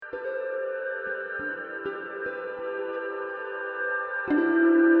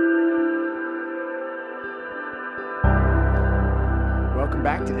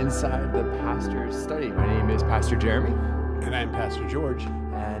Welcome back to Inside the Pastor's Study. My name is Pastor Jeremy. And I'm Pastor George.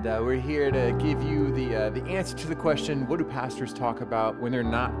 And we're here to give you the answer to the question, what do pastors talk about when they're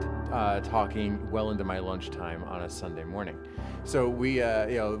not talking well into my lunchtime on a Sunday morning? So we,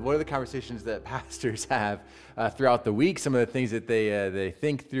 what are the conversations that pastors have throughout the week? Some of the things that they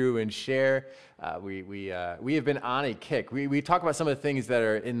think through and share. We have been on a kick. We talk about some of the things that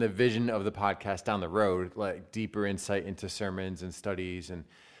are in the vision of the podcast down the road, like deeper insight into sermons and studies, and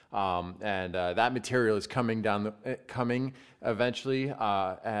that material is coming eventually.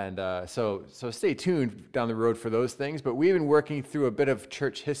 So stay tuned down the road for those things. But we've been working through a bit of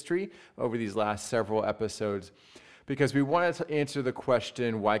church history over these last several episodes, because we wanted to answer the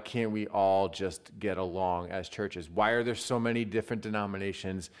question, why can't we all just get along as churches? Why are there so many different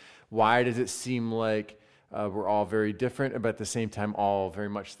denominations? Why does it seem like we're all very different, but at the same time all very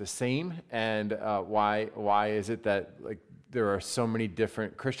much the same? And why is it that there are so many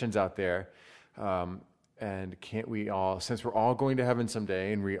different Christians out there? And can't we all, since we're all going to heaven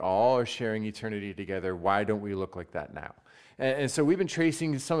someday and we all are sharing eternity together, why don't we look like that now? And so we've been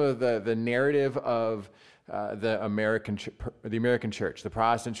tracing some of the narrative of the American church, the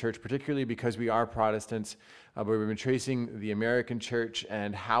Protestant church, particularly because we are Protestants, but we've been tracing the American church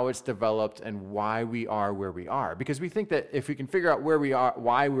and how it's developed and why we are where we are. Because we think that if we can figure out where we are,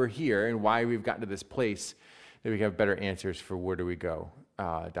 why we're here, and why we've gotten to this place, that we have better answers for where do we go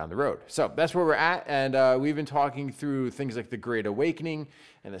down the road. So that's where we're at, and we've been talking through things like the Great Awakening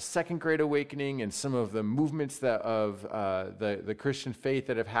and the Second Great Awakening and some of the movements of the Christian faith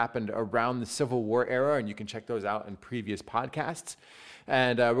that have happened around the Civil War era, and you can check those out in previous podcasts.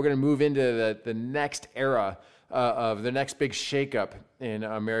 And we're going to move into the next era of the next big shakeup in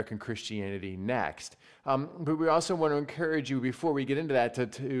American Christianity next. But we also want to encourage you, before we get into that,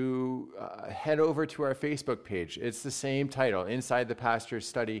 to head over to our Facebook page. It's the same title, Inside the Pastor's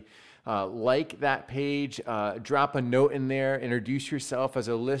Study. Like that page, drop a note in there, introduce yourself as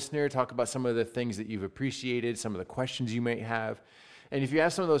a listener, talk about some of the things that you've appreciated, some of the questions you might have. And if you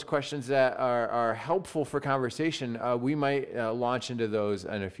have some of those questions that are helpful for conversation, we might launch into those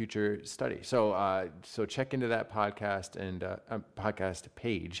in a future study. So check into that podcast and podcast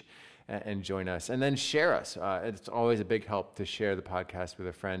page and join us, and then share us. It's always a big help to share the podcast with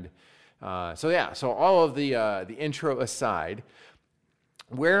a friend. So all of the intro aside,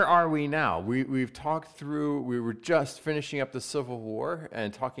 where are we now? We've talked through, we were just finishing up the Civil War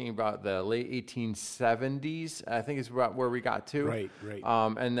and talking about the late 1870s, I think is about where we got to. Right.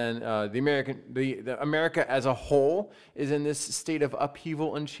 And then the America as a whole is in this state of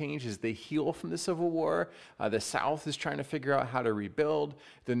upheaval and change as they heal from the Civil War. The South is trying to figure out how to rebuild.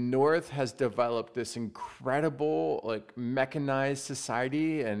 The North has developed this incredible, mechanized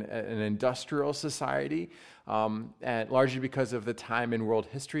society and an industrial society. And largely because of the time in world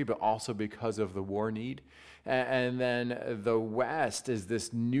history, but also because of the war need. And then the West is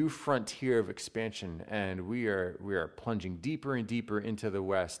this new frontier of expansion, and we are plunging deeper and deeper into the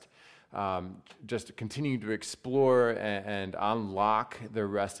West, just continuing to explore and unlock the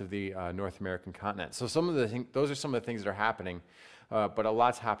rest of the North American continent. So those are some of the things that are happening, but a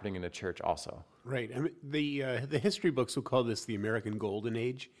lot's happening in the church also. Right. I mean, the history books will call this the American Golden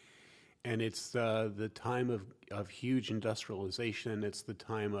Age. And it's the time of huge industrialization. It's the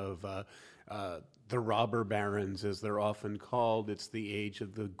time of the robber barons, as they're often called. It's the age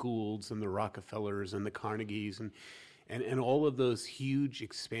of the Goulds and the Rockefellers and the Carnegies and all of those huge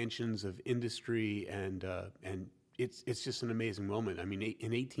expansions of industry. And it's just an amazing moment. I mean,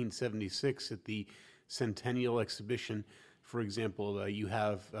 in 1876 at the Centennial Exhibition, for example, you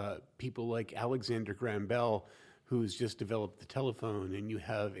have people like Alexander Graham Bell, who's just developed the telephone, and you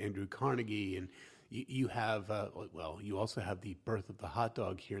have Andrew Carnegie, and you have, you also have the birth of the hot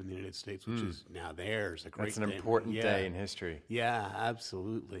dog here in the United States, which is now there's a great That's an important day in history. Yeah,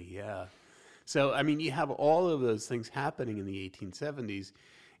 absolutely, yeah. So, I mean, you have all of those things happening in the 1870s,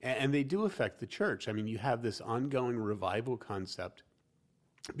 and they do affect the church. I mean, you have this ongoing revival concept,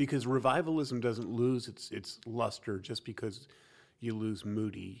 because revivalism doesn't lose its luster just because you lose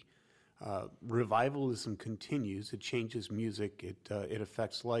Moody. Revivalism continues. It changes music. It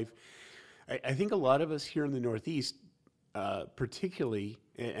affects life. I think a lot of us here in the Northeast, particularly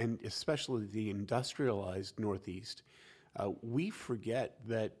and especially the industrialized Northeast, we forget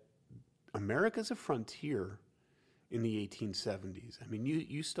that America's a frontier in the 1870s. I mean,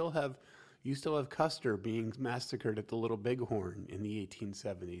 you still have Custer being massacred at the Little Bighorn in the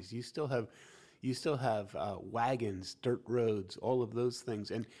 1870s. You still have wagons, dirt roads, all of those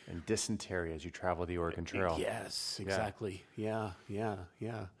things. And dysentery as you travel the Oregon Trail. Yes, exactly. Yeah.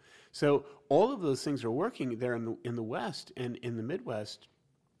 So all of those things are working there in the West and in the Midwest.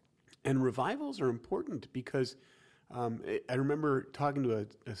 And revivals are important because I remember talking to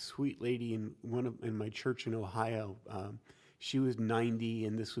a sweet lady in my church in Ohio. She was 90,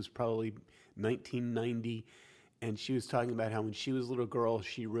 and this was probably 1990. And she was talking about how when she was a little girl,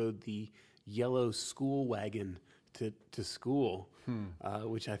 she rode the yellow school wagon to school,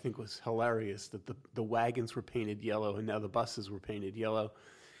 which I think was hilarious, that the wagons were painted yellow and now the buses were painted yellow.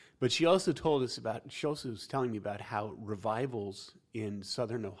 But she also was telling me about how revivals in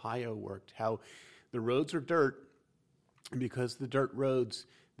southern Ohio worked, how the roads are dirt, and because the dirt roads,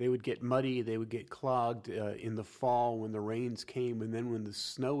 they would get muddy, they would get clogged in the fall when the rains came, and then when the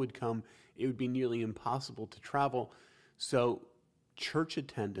snow would come, it would be nearly impossible to travel. So church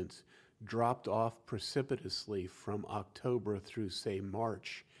attendance dropped off precipitously from October through, say,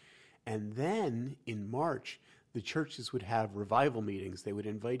 March. And then in March, the churches would have revival meetings. They would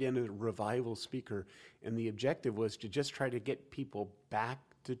invite in a revival speaker, and the objective was to just try to get people back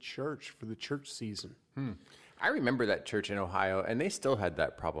to church for the church season. I remember that church in Ohio, and they still had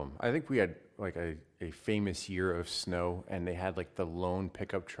that problem. I think we had like a famous year of snow, and they had like the lone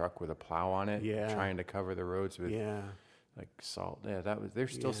pickup truck with a plow on it, trying to cover the roads with like salt. Yeah, they're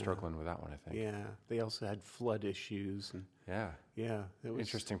still struggling with that one, I think. Yeah, they also had flood issues, and it was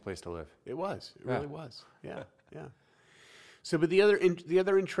interesting place to live. It was. It really was. Yeah. So, but the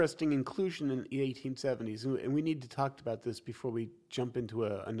other interesting inclusion in the 1870s, and we need to talk about this before we jump into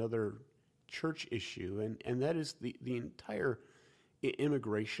another church issue, and that is the entire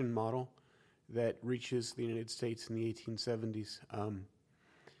immigration model that reaches the United States in the 1870s.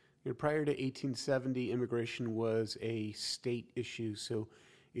 Prior to 1870, immigration was a state issue. So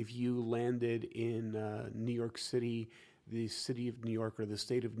if you landed in New York City, the city of New York or the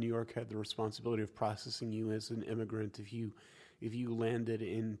state of New York had the responsibility of processing you as an immigrant. If you landed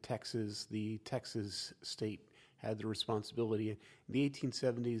in Texas, the Texas state had the responsibility. In the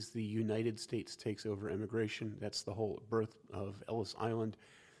 1870s, the United States takes over immigration. That's the whole birth of Ellis Island.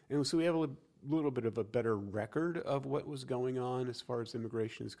 And so we have a little bit of a better record of what was going on as far as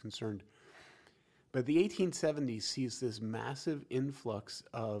immigration is concerned. But the 1870s sees this massive influx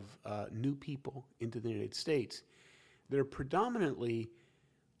of new people into the United States. They're predominantly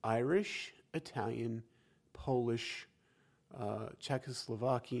Irish, Italian, Polish,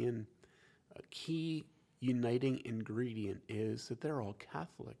 Czechoslovakian. A key uniting ingredient is that they're all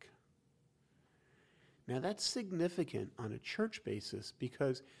Catholic. Now that's significant on a church basis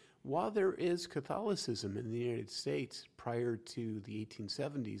because while there is Catholicism in the United States prior to the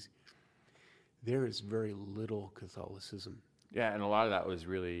 1870s, there is very little Catholicism. Yeah, and a lot of that was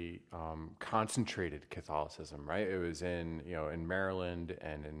really concentrated Catholicism, right? It was in Maryland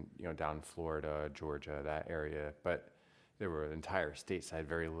and in down Florida, Georgia, that area, but there were entire states that had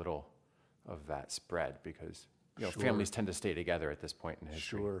very little of that spread because families tend to stay together at this point in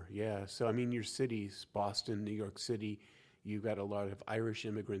history. Sure, yeah. So I mean, your cities, Boston, New York City, you've got a lot of Irish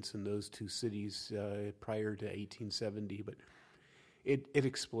immigrants in those two cities prior to 1870, but it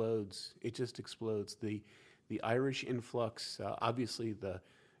explodes. It just explodes. The Irish influx, obviously the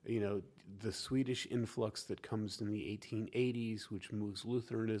Swedish influx that comes in the 1880s, which moves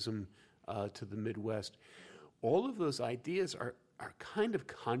Lutheranism to the Midwest. All of those ideas are kind of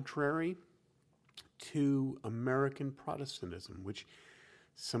contrary to American Protestantism, which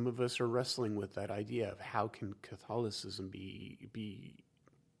some of us are wrestling with that idea of how can Catholicism be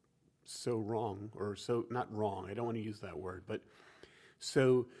so wrong, or so not wrong. I don't want to use that word, but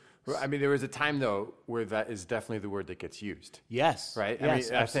so. Well, I mean, there was a time though where that is definitely the word that gets used. Yes, right. Yes,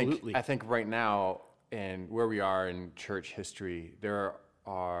 I mean, absolutely. I think right now, and where we are in church history,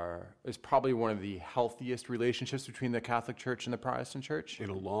 is probably one of the healthiest relationships between the Catholic Church and the Protestant Church in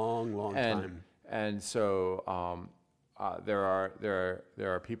a long time. And so there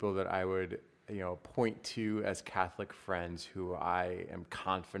are people that I would point to as Catholic friends who I am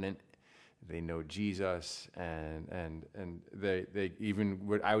confident they know Jesus, and they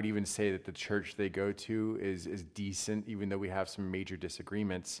even I would even say that the church they go to is decent, even though we have some major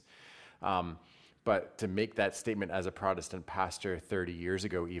disagreements. But to make that statement as a Protestant pastor 30 years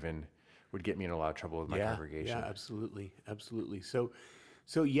ago even would get me in a lot of trouble with my congregation. Yeah, absolutely.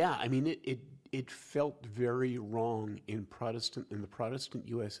 So yeah, I mean, it felt very wrong in the Protestant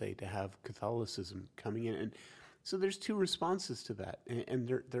USA to have Catholicism coming in, and so there's two responses to that, and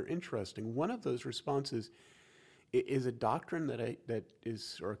they're interesting. One of those responses is a doctrine that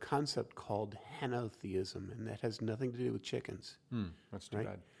is a concept called henotheism, and that has nothing to do with chickens. That's too right?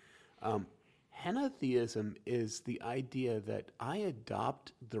 bad. Henotheism is the idea that I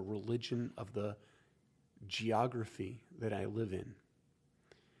adopt the religion of the geography that I live in.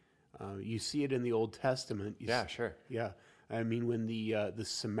 You see it in the Old Testament. Sure. Yeah. I mean, when the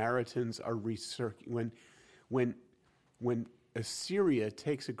Samaritans are when Assyria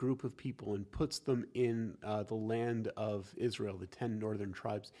takes a group of people and puts them in the land of Israel, the 10 northern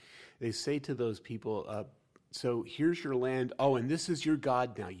tribes, they say to those people, so here's your land. Oh, and this is your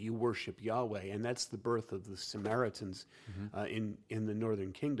God now. You worship Yahweh. And that's the birth of the Samaritans in the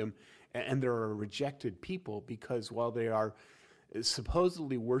northern kingdom. And they're a rejected people because while they are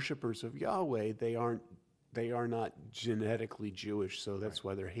supposedly worshipers of Yahweh, they are not genetically Jewish, so that's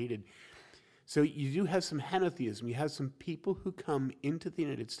why they're hated. So you do have some henotheism. You have some people who come into the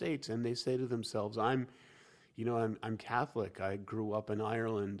United States and they say to themselves, I'm Catholic. I grew up in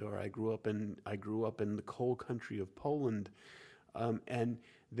Ireland, or I grew up in the coal country of Poland, and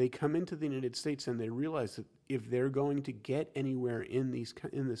they come into the United States and they realize that if they're going to get anywhere in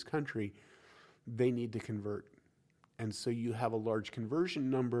this country, they need to convert. And so you have a large conversion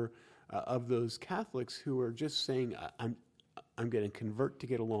number of those Catholics who are just saying, I'm going to convert to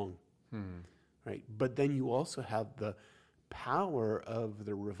get along. Right? But then you also have the power of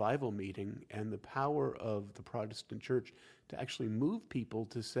the revival meeting and the power of the Protestant church to actually move people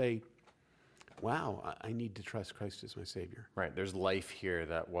to say, wow, I need to trust Christ as my Savior. Right. There's life here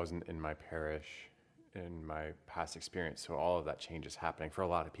that wasn't in my parish, in my past experience. So all of that change is happening for a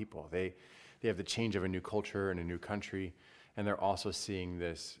lot of people. They have the change of a new culture and a new country, and they're also seeing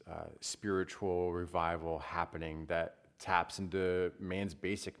this spiritual revival happening that taps into man's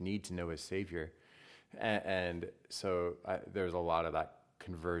basic need to know his Savior. And so there's a lot of that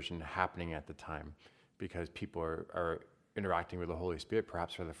conversion happening at the time because people are interacting with the Holy Spirit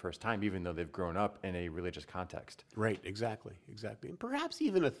perhaps for the first time, even though they've grown up in a religious context. Right, exactly. And perhaps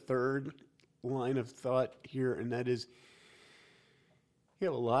even a third line of thought here, and that is, you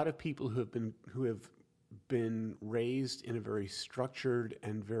have a lot of people who have been raised in a very structured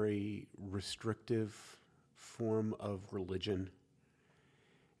and very restrictive form of religion.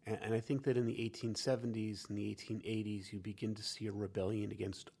 And I think that in the 1870s and the 1880s, you begin to see a rebellion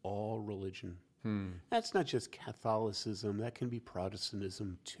against all religion. That's not just Catholicism. That can be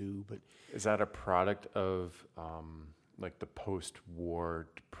Protestantism too. But is that a product of like the post-war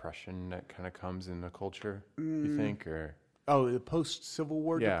depression that kind of comes in the culture, you think? Or the post-Civil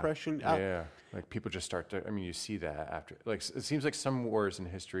War depression? Yeah. Like people just start to, you see that after. Like it seems like some wars in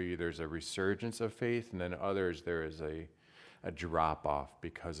history, there's a resurgence of faith, and then others, there is a drop-off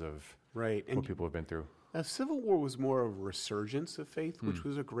because of what people have been through. Civil War was more of a resurgence of faith, which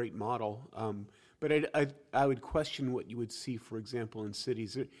was a great model. But I would question what you would see, for example, in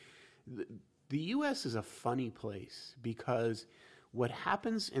cities. The U.S. is a funny place because what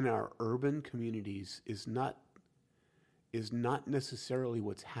happens in our urban communities is not necessarily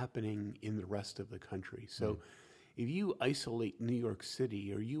what's happening in the rest of the country. So if you isolate New York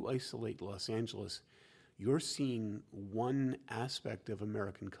City or you isolate Los Angeles, you're seeing one aspect of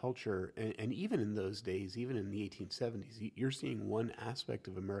American culture, and even in those days, even in the 1870s, you're seeing one aspect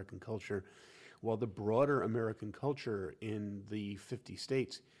of American culture, while the broader American culture in the 50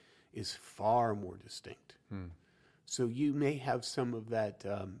 states is far more distinct. So you may have some of that.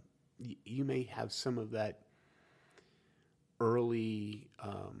 You may have some of that early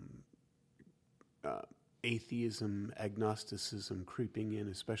atheism, agnosticism creeping in,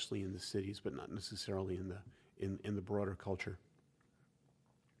 especially in the cities, but not necessarily in the broader culture.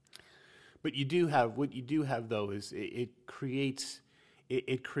 But you do have though is it creates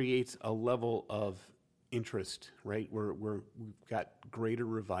a level of interest, right? We've got greater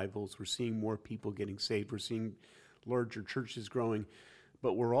revivals. We're seeing more people getting saved. We're seeing larger churches growing,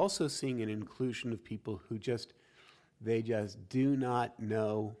 but we're also seeing an inclusion of people who just do not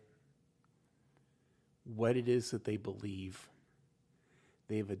know what it is that they believe.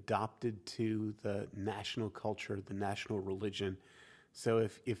 They've adopted to the national culture, the national religion. So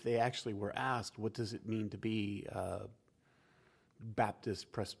if they actually were asked, what does it mean to be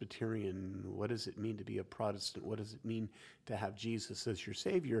Baptist, Presbyterian? What does it mean to be a Protestant? What does it mean to have Jesus as your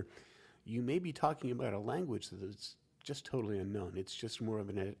Savior? You may be talking about a language that is just totally unknown. It's just more of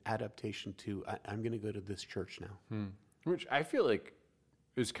an adaptation to, I'm going to go to this church now. Which I feel like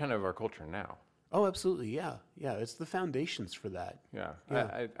is kind of our culture now. Oh, absolutely, yeah. It's the foundations for that. Yeah.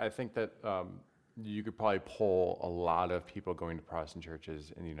 I think that you could probably poll a lot of people going to Protestant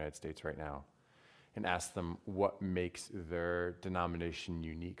churches in the United States right now and ask them what makes their denomination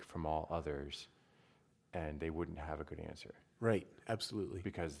unique from all others, and they wouldn't have a good answer. Right, absolutely.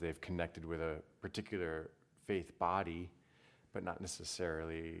 Because they've connected with a particular faith body, but not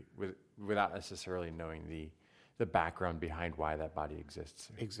necessarily without necessarily knowing the background behind why that body exists.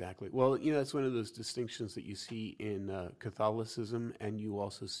 Exactly. Well, that's one of those distinctions that you see in Catholicism, and you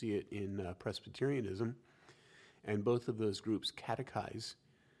also see it in Presbyterianism, and both of those groups catechize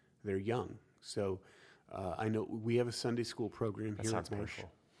their young. So I know we have a Sunday school program That here sounds at Marsh.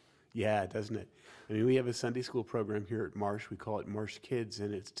 painful. Yeah, doesn't it? I mean, we have a Sunday school program here at Marsh. We call it Marsh Kids,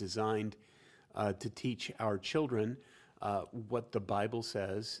 and it's designed to teach our children what the Bible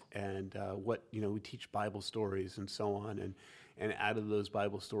says, and what, we teach Bible stories and so on, and out of those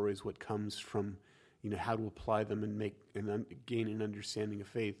Bible stories, what comes from, how to apply them and gain an understanding of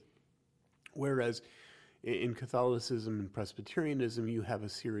faith. Whereas in Catholicism and Presbyterianism, you have a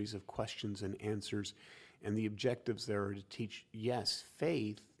series of questions and answers, and the objectives there are to teach, yes,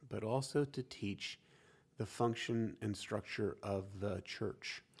 faith, but also to teach the function and structure of the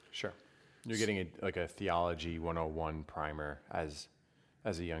church. Sure. You're getting a theology 101 primer as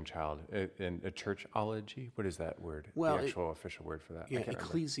a young child. And a churchology? What is that word? Well, the actual official word for that? Yeah, I can't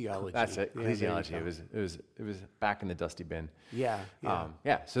remember. ecclesiology. That's it. Yeah, there you Ecclesiology. go. It was back in the dusty bin. Yeah.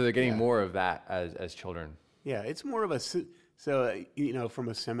 So they're getting Yeah. more of that as children. Yeah, it's more of a from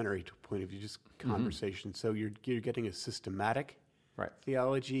a seminary point of view, just conversation. So you're getting a systematic Right.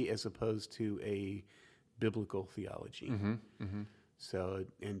 theology as opposed to a biblical theology. So,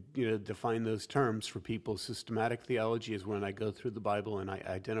 and define those terms for people. Systematic theology is when I go through the Bible and I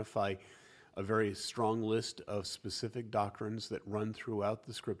identify a very strong list of specific doctrines that run throughout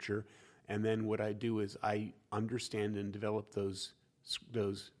the Scripture, and then what I do is I understand and develop those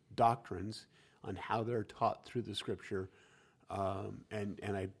doctrines on how they're taught through the Scripture, and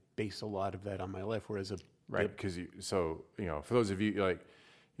I base a lot of that on my life. Whereas Right, because for those of you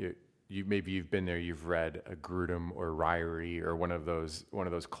you maybe you've been there, you've read a Grudem or Ryrie or one of those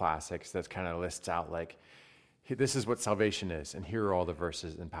classics that kind of lists out like, hey, this is what salvation is, and here are all the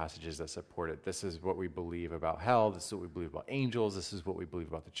verses and passages that support it. This is what we believe about hell. This is what we believe about angels. This is what we believe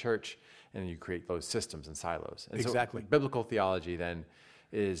about the church, and you create those systems and silos. And Exactly. So biblical theology then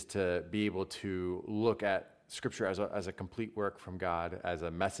is to be able to look at Scripture as a complete work from God, as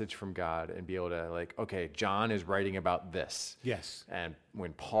a message from God, and be able to okay, John is writing about this. Yes. And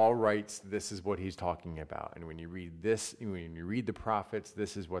when Paul writes, this is what he's talking about. And when you read this, when you read the prophets,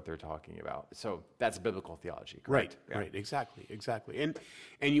 this is what they're talking about. So that's biblical theology, correct? Right, exactly. And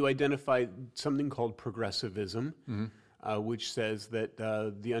you identify something called progressivism, which says that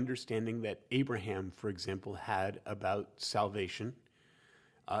the understanding that Abraham, for example, had about salvation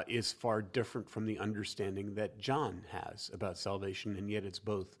is far different from the understanding that John has about salvation, and yet it's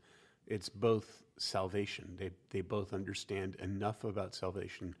both salvation. They both understand enough about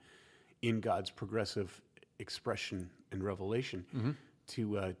salvation in God's progressive expression and revelation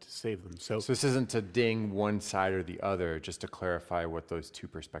to save them. So this isn't to ding one side or the other, just to clarify what those two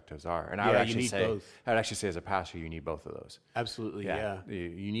perspectives are. And I would you need both. I would actually say as a pastor, you need both of those. Absolutely, yeah.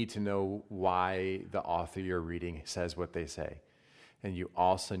 You need to know why the author you're reading says what they say. And you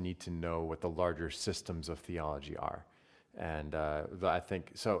also need to know what the larger systems of theology are. And I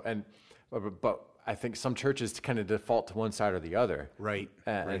think so. But I think some churches kind of default to one side or the other. Right.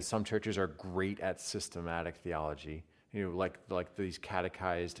 And some churches are great at systematic theology, like these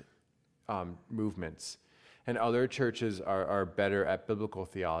catechized movements. And other churches are better at biblical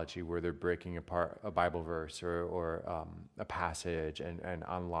theology, where they're breaking apart a Bible verse or a passage and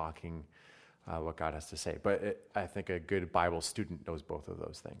unlocking what God has to say. But I think a good Bible student knows both of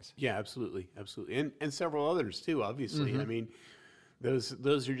those things. Yeah, absolutely. And several others too, obviously. I mean,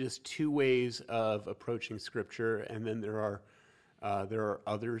 those are just two ways of approaching Scripture, and then there are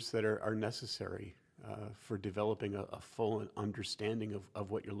others that are necessary for developing a full understanding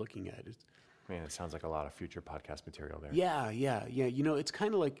of what you're looking at. Man, it sounds like a lot of future podcast material there. Yeah. It's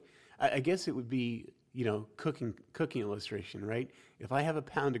kind of like, I guess it would be, cooking illustration, right? If I have a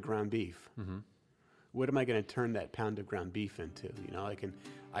pound of ground beef, what am I going to turn that pound of ground beef into?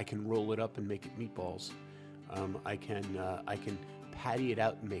 I can roll it up and make it meatballs. I can patty it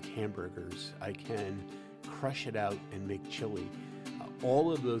out and make hamburgers. I can crush it out and make chili.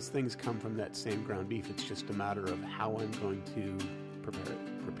 All of those things come from that same ground beef. It's just a matter of how I'm going to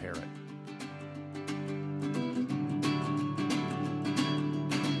prepare it.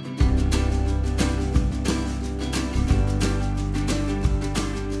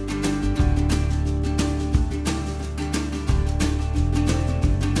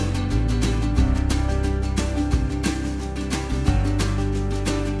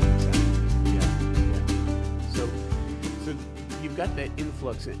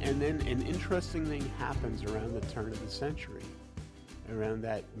 And then an interesting thing happens around the turn of the century, around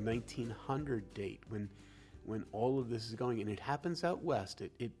that 1900 date when all of this is going, and it happens out west.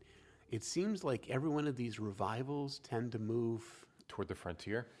 It seems like every one of these revivals tend to move toward the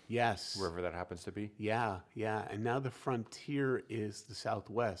frontier, Yes. wherever that happens to be. Yeah, yeah. And now the frontier is the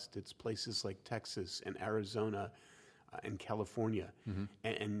Southwest. It's places like Texas and Arizona and California.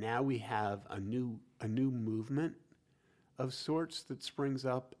 And now we have a new movement of sorts that springs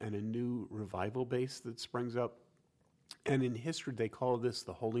up, and a new revival base that springs up. And in history, they call this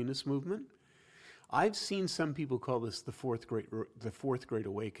the Holiness Movement. I've seen some people call this the Fourth Great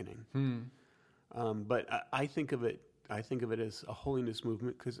Awakening. But I think of it as a holiness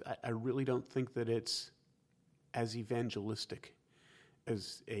movement because I really don't think that it's as evangelistic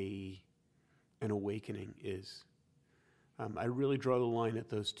as an awakening is. I really draw the line at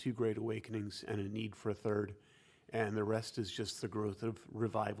those two great awakenings and a need for a third, and the rest is just the growth of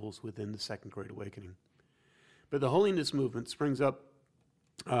revivals within the Second Great Awakening. But the holiness movement springs up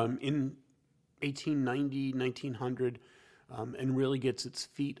in 1890, 1900, and really gets its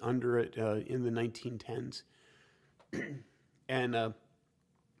feet under it in the 1910s. And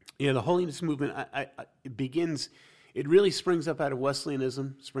the holiness movement it really springs up out of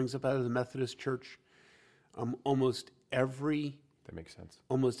Wesleyanism, springs up out of the Methodist Church. That makes sense.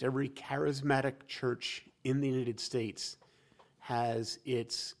 Almost every charismatic church in the United States has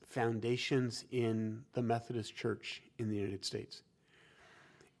its foundations in the Methodist Church in the United States.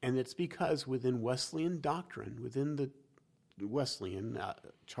 And it's because within Wesleyan doctrine, within the Wesleyan,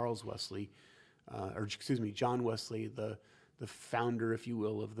 John Wesley, the founder, if you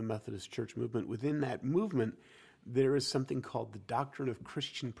will, of the Methodist Church movement, within that movement, there is something called the doctrine of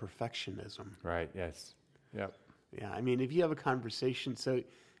Christian perfectionism. Right, yes. Yep. Yeah, I mean, if you have a conversation, so,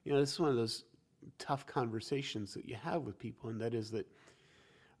 this is one of those tough conversations that you have with people, and that is that,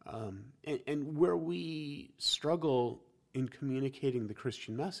 and where we struggle in communicating the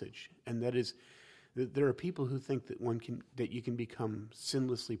Christian message, and that is that there are people who think that you can become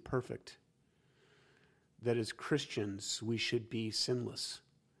sinlessly perfect. That as Christians, we should be sinless.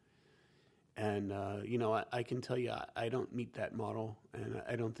 And, I can tell you, I don't meet that model, and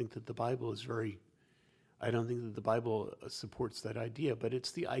I don't think that the Bible supports that idea. But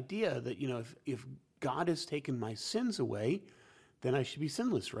it's the idea that, if God has taken my sins away, then I should be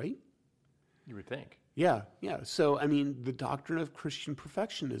sinless, right? You would think. Yeah. So, the doctrine of Christian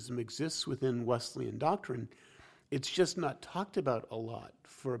perfectionism exists within Wesleyan doctrine. It's just not talked about a lot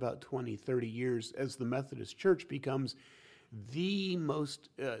for about 20, 30 years as the Methodist Church becomes the most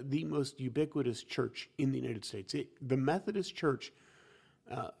ubiquitous church in the United States. The Methodist Church,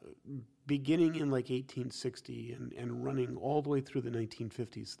 beginning in like 1860 and running all the way through the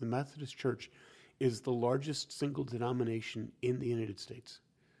 1950s, the Methodist Church is the largest single denomination in the United States.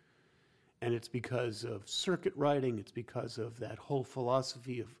 And it's because of circuit riding. It's because of that whole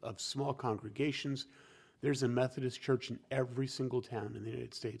philosophy of small congregations. There's a Methodist church in every single town in the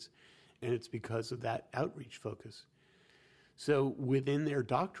United States, and it's because of that outreach focus. So within their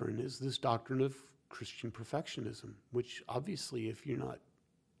doctrine is this doctrine of Christian perfectionism, which obviously if you're not,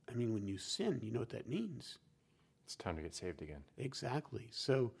 when you sin, you know what that means. It's time to get saved again. Exactly.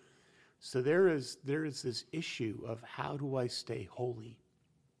 So there is this issue of how do I stay holy?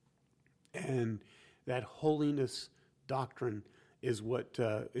 And that holiness doctrine is what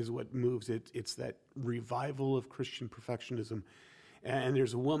moves it. It's that revival of Christian perfectionism. And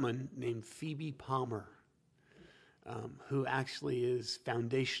there's a woman named Phoebe Palmer who actually is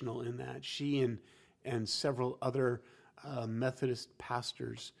foundational in that. She and several other Methodist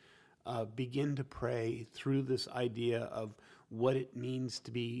pastors begin to pray through this idea of what it means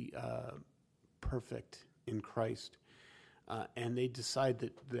to be perfect in Christ. And they decide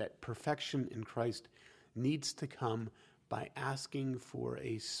that perfection in Christ needs to come by asking for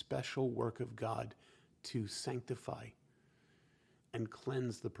a special work of God to sanctify and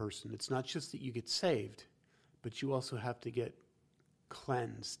cleanse the person. It's not just that you get saved, but you also have to get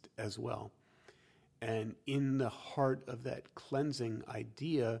cleansed as well. And in the heart of that cleansing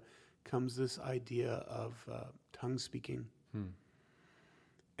idea comes this idea of tongue speaking.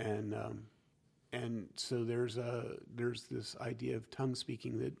 And so there's this idea of tongue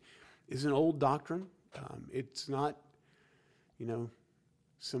speaking that is an old doctrine. It's not,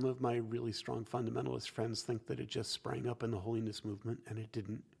 some of my really strong fundamentalist friends think that it just sprang up in the holiness movement, and it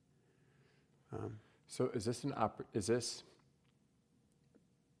didn't. So is this let's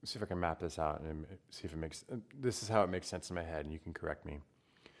see if I can map this out and see if this is how it makes sense in my head, and you can correct me.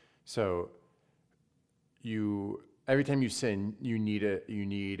 So every time you sin, you need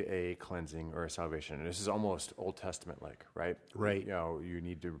a cleansing or a salvation. And this is almost Old Testament like, right? Right. You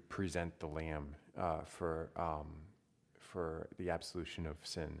need to present the lamb for the absolution of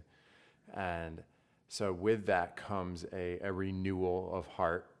sin. And so with that comes a renewal of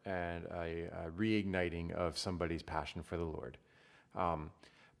heart and a reigniting of somebody's passion for the Lord.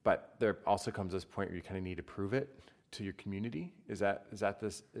 But there also comes this point where you kind of need to prove it to your community. Is that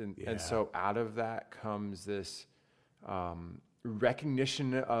this? And so out of that comes this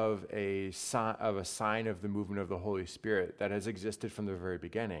recognition of a sign of the movement of the Holy Spirit that has existed from the very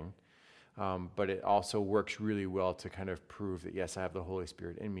beginning. But it also works really well to kind of prove that, yes, I have the Holy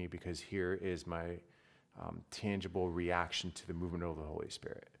Spirit in me, because here is my tangible reaction to the movement of the Holy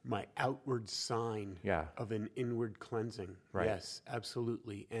Spirit. My outward sign of an inward cleansing. Right. Yes,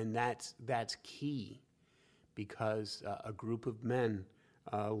 absolutely. And that's key, because a group of men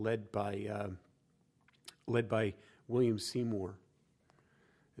led by William Seymour,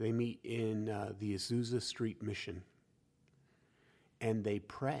 they meet in the Azusa Street Mission, and they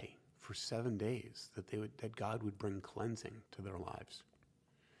pray for 7 days that God would bring cleansing to their lives.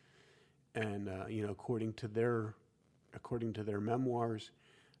 And according to their memoirs,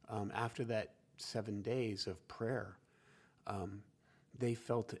 after that 7 days of prayer, they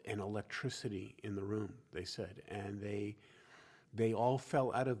felt an electricity in the room, they said, and they all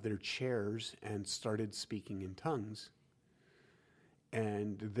fell out of their chairs and started speaking in tongues.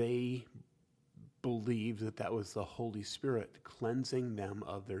 And they believed that was the Holy Spirit cleansing them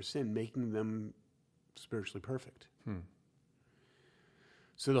of their sin, making them spiritually perfect.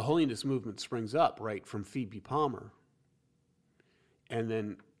 So the holiness movement springs up right from Phoebe Palmer. And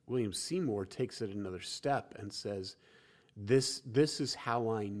then William Seymour takes it another step and says, this is how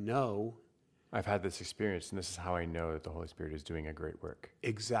I know. I've had this experience, and this is how I know that the Holy Spirit is doing a great work.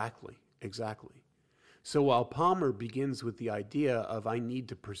 Exactly. So while Palmer begins with the idea of I need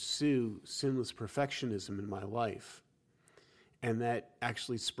to pursue sinless perfectionism in my life, and that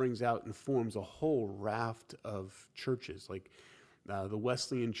actually springs out and forms a whole raft of churches, like the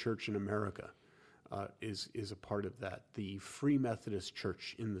Wesleyan Church in America is a part of that. The Free Methodist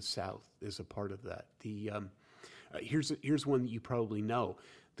Church in the South is a part of that. Here's one that you probably know.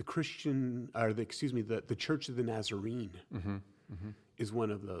 The the Church of the Nazarene is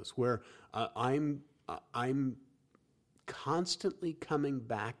one of those, where I'm constantly coming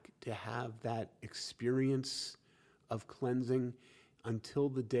back to have that experience of cleansing until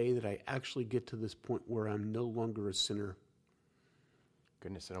the day that I actually get to this point where I'm no longer a sinner.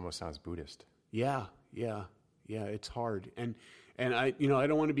 Goodness, it almost sounds Buddhist. Yeah, it's hard. And I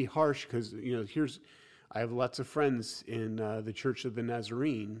don't want to be harsh, because, I have lots of friends in the Church of the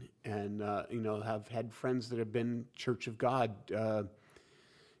Nazarene, and, have had friends that have been Church of God,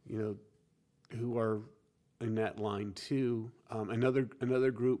 who are in that line too.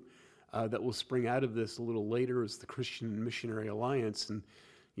 Another group that will spring out of this a little later is the Christian Missionary Alliance, and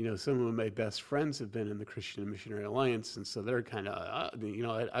some of my best friends have been in the Christian Missionary Alliance, and so they're kind of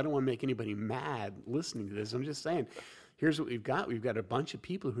I don't want to make anybody mad listening to this. I'm just saying, here's what we've got. We've got a bunch of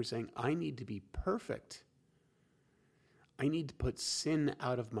people who are saying, I need to be perfect. I need to put sin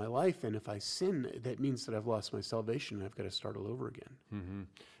out of my life, and if I sin, that means that I've lost my salvation, and I've got to start all over again. Mm-hmm.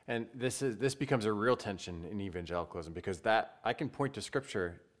 And this becomes a real tension in evangelicalism, because that I can point to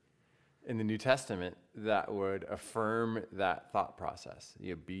scripture in the New Testament that would affirm that thought process.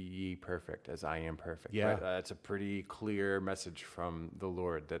 Be ye perfect as I am perfect. Yeah. Right? That's a pretty clear message from the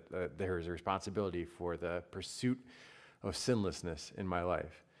Lord, that there is a responsibility for the pursuit of sinlessness in my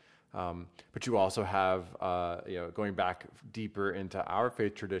life. But you also have, going back deeper into our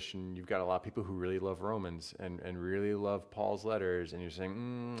faith tradition, you've got a lot of people who really love Romans and really love Paul's letters, and you're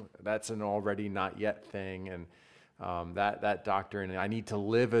saying, that's an already not yet thing, and that doctrine, and I need to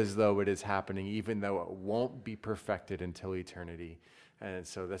live as though it is happening, even though it won't be perfected until eternity. And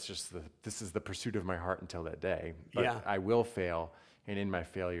so this is the pursuit of my heart until that day. But I will fail, and in my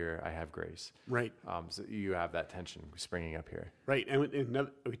failure, I have grace. Right. So you have that tension springing up here. Right, and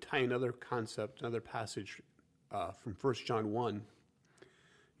we tie another concept, another passage from 1 John 1.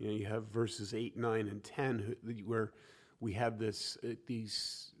 You have verses 8, 9, and 10, where we have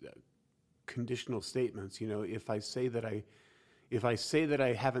these conditional statements. If I say that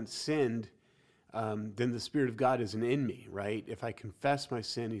I haven't sinned, then the Spirit of God isn't in me, right? If I confess my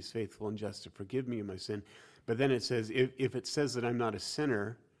sin, He's faithful and just to forgive me of my sin. But then it says, if it says that I'm not a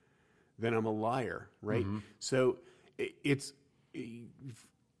sinner, then I'm a liar, right? Mm-hmm. So it's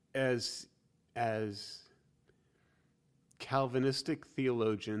as Calvinistic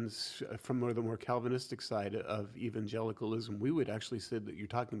theologians from the more Calvinistic side of evangelicalism, we would actually say that you're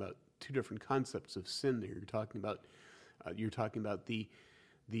talking about two different concepts of sin there. You're talking about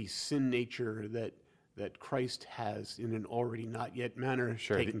the sin nature that Christ has in an already not yet manner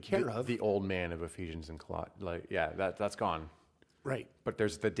taken care of. The old man of Ephesians and Colossians, that's gone. Right. But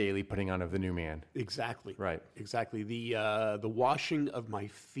there's the daily putting on of the new man. Exactly. Right. Exactly. The washing of my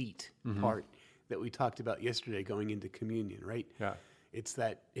feet part, that we talked about yesterday going into communion, right? Yeah. It's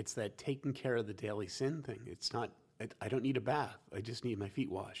that taking care of the daily sin thing. It's not, I don't need a bath. I just need my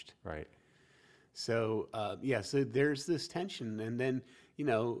feet washed. Right. So, so there's this tension. And then,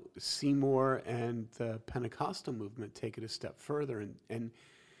 Seymour and the Pentecostal movement take it a step further. And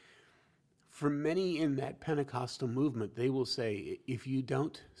for many in that Pentecostal movement, they will say, if you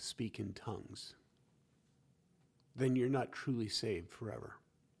don't speak in tongues, then you're not truly saved forever.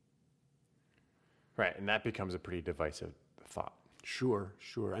 Right. And that becomes a pretty divisive thought. Sure.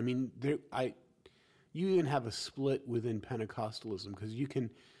 I mean, you even have a split within Pentecostalism because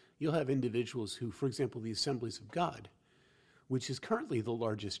you'll have individuals who, for example, the Assemblies of God, which is currently the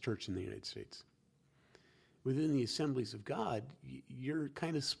largest church in the United States. Within the Assemblies of God, you're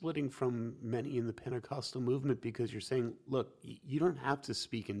kind of splitting from many in the Pentecostal movement because you're saying, look, you don't have to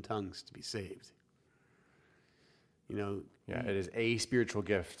speak in tongues to be saved. Yeah, it is a spiritual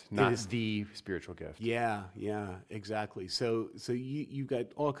gift, not the spiritual gift. Yeah, exactly. So you've got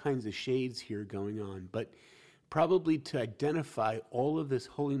all kinds of shades here going on, but probably to identify all of this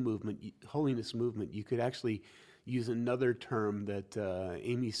holiness movement, you could actually use another term that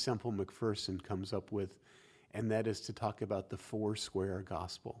Amy Semple McPherson comes up with, and that is to talk about the Foursquare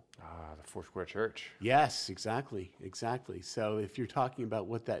gospel. The Foursquare Church. Yes, exactly. So if you're talking about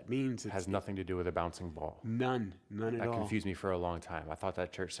what that means, It has nothing to do with a bouncing ball. None at all. That confused me for a long time. I thought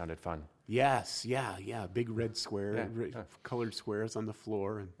that church sounded fun. Yes, yeah. Big red square, colored squares on the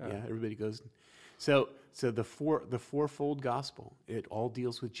floor, and everybody goes. So the fourfold gospel, it all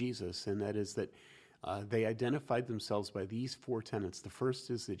deals with Jesus, and that is that they identified themselves by these four tenets. The first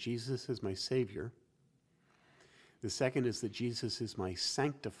is that Jesus is my Savior. The second is that Jesus is my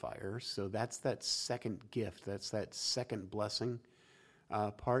sanctifier. So that's that second gift. That's that second blessing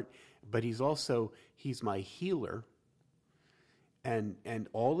part. But he's my healer. And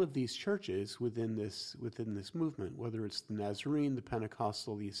all of these churches within this movement, whether it's the Nazarene, the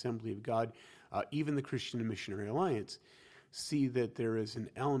Pentecostal, the Assembly of God, even the Christian and Missionary Alliance, see that there is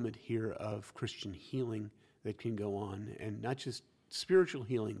an element here of Christian healing that can go on, and not just spiritual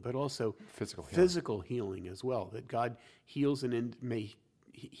healing, but also physical healing as well, that God heals may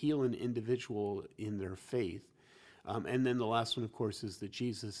heal an individual in their faith. And then the last one, of course, is that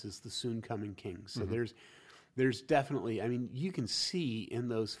Jesus is the soon coming King. So there's definitely, I mean, you can see in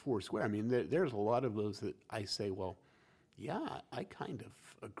those Foursquare, I mean, there's a lot of those that I say, well, yeah, I kind of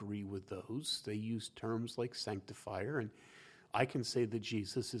agree with those. They use terms like sanctifier, and I can say that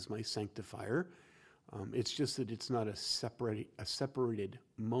Jesus is my sanctifier. It's just that it's not a separated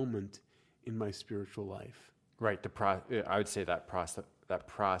moment in my spiritual life. Right. I would say that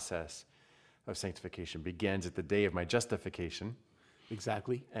process of sanctification begins at the day of my justification.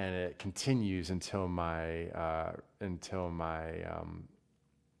 Exactly. And it continues until my I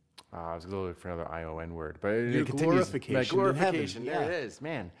was looking for another ION word, but your it continues. Glorification. My glorification. There it is,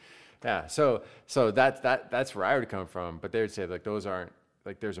 man. Yeah. So that's where I would come from. But they would say like those aren't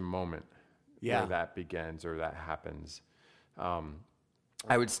like there's a moment. Where that begins or that happens.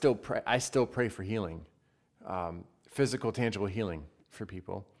 I would still pray. I still pray for healing, physical, tangible healing for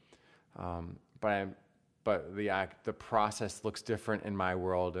people. But the process looks different in my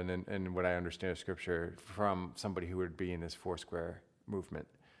world and what I understand of Scripture from somebody who would be in this Foursquare movement.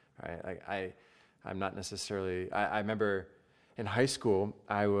 Right? Like I'm not necessarily. I remember in high school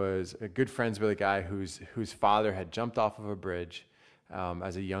I was good friends with a guy whose father had jumped off of a bridge.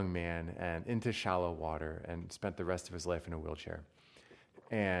 As a young man and into shallow water and spent the rest of his life in a wheelchair.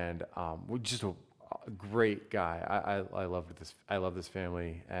 And just a great guy. I loved this. I love this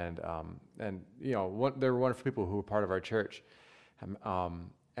family. And they were wonderful people who were part of our church.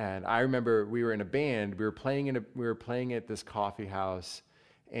 And I remember we were in a band. We were playing at this coffee house.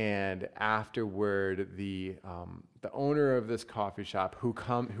 And afterward, the owner of this coffee shop, who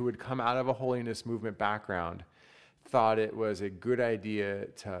would come out of a holiness movement background, thought it was a good idea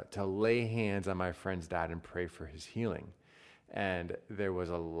to lay hands on my friend's dad and pray for his healing. And there was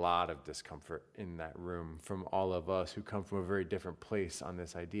a lot of discomfort in that room from all of us who come from a very different place on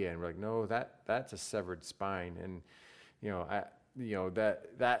this idea. And we're like, no, that's a severed spine. And,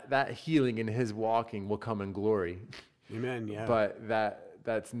 that healing in his walking will come in glory. Amen, yeah. But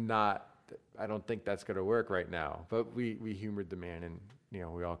that's not, I don't think that's going to work right now. But we humored the man and,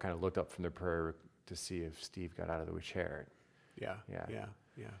 we all kind of looked up from the prayer to see if Steve got out of the chair. Yeah.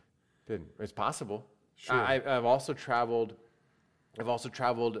 It's possible. Sure. I've also traveled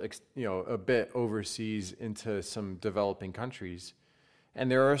a bit overseas into some developing countries,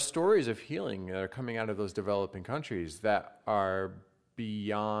 and there are stories of healing that are coming out of those developing countries that are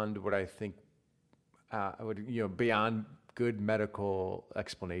beyond what I think beyond good medical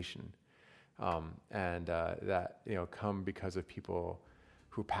explanation. and that come because of people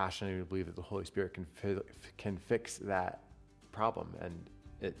who passionately believe that the Holy Spirit can fix that problem, and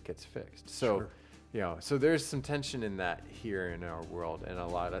it gets fixed. So, so there's some tension in that here in our world, and a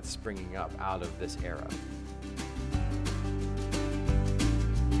lot of that's springing up out of this era.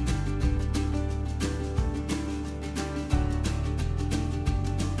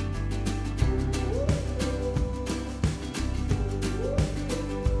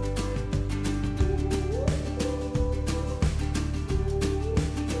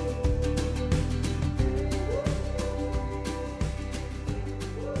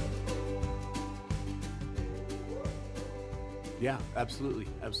 Yeah, absolutely.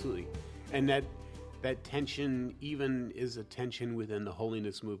 And that tension even is a tension within the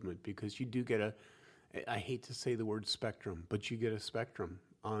holiness movement, because you do get I hate to say the word spectrum, but you get a spectrum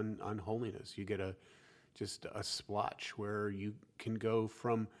on holiness. You get just a splotch where you can go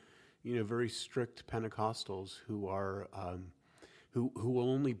from, very strict Pentecostals who are who will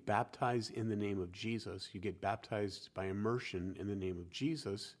only baptize in the name of Jesus. You get baptized by immersion in the name of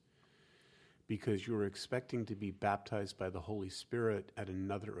Jesus, because you were expecting to be baptized by the Holy Spirit at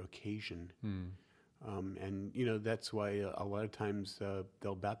another occasion. And, that's why a lot of times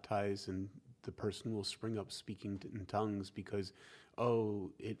they'll baptize and the person will spring up speaking in tongues because,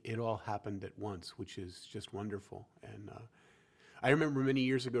 it all happened at once, which is just wonderful. And I remember many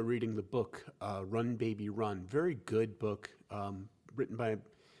years ago reading the book, Run, Baby, Run. Very good book, written by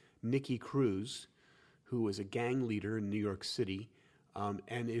Nicky Cruz, who was a gang leader in New York City.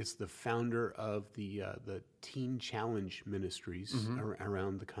 And is the founder of the Teen Challenge Ministries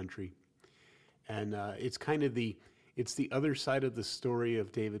around the country, and it's kind of the other side of the story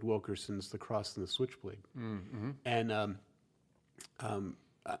of David Wilkerson's The Cross and the Switchblade. And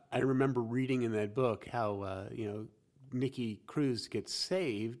I remember reading in that book how Nicky Cruz gets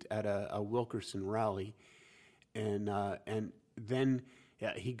saved at a Wilkerson rally, and then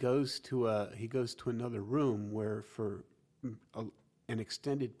he goes to another room where for an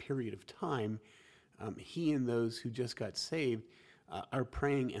extended period of time, he and those who just got saved are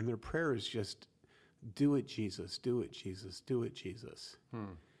praying, and their prayer is just, "Do it, Jesus, do it, Jesus, do it, Jesus."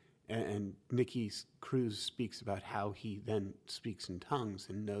 And Nicky Cruz speaks about how he then speaks in tongues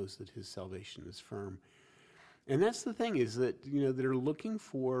and knows that his salvation is firm. And that's the thing, is that, they're looking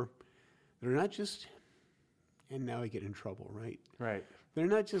for, they're not just, and now I get in trouble, right? Right. They're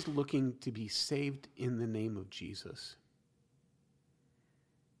not just looking to be saved in the name of Jesus.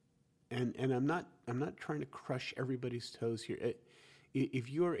 And I'm not trying to crush everybody's toes here. If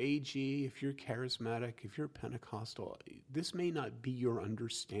you're AG, if you're charismatic, if you're Pentecostal, this may not be your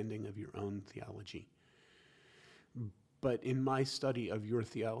understanding of your own theology. But in my study of your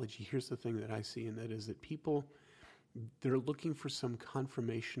theology, here's the thing that I see, and that is that people, they're looking for some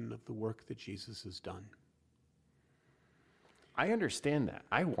confirmation of the work that Jesus has done. I understand that.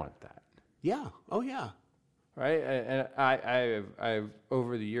 I want that. Yeah. Oh, yeah. Right, and I've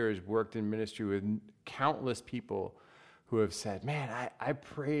over the years worked in ministry with countless people who have said, "Man, I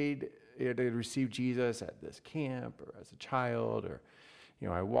prayed to receive Jesus at this camp, or as a child, or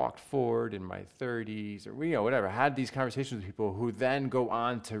I walked forward in my 30s, or whatever." I had these conversations with people who then go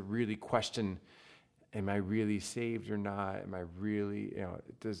on to really question, "Am I really saved or not? Am I really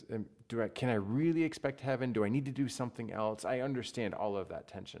can I really expect heaven? Do I need to do something else?" I understand all of that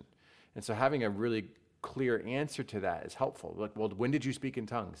tension, and so having a really clear answer to that is helpful. Like, well, when did you speak in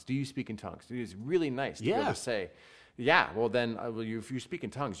tongues? Do you speak in tongues? It's really nice to be able to say, yeah, well then, if you speak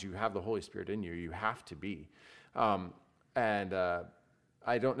in tongues, you have the Holy Spirit in you. You have to be. And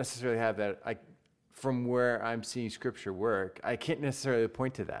I don't necessarily have that. From where I'm seeing Scripture work, I can't necessarily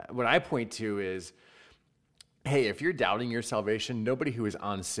point to that. What I point to is, hey, if you're doubting your salvation, nobody who is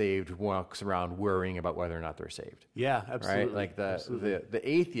unsaved walks around worrying about whether or not they're saved. Yeah, absolutely. Right? Like the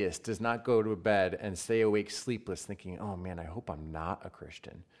atheist does not go to bed and stay awake sleepless thinking, "Oh man, I hope I'm not a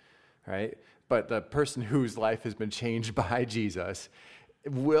Christian." Right? But the person whose life has been changed by Jesus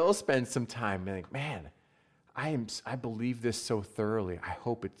will spend some time being like, "Man, I believe this so thoroughly. I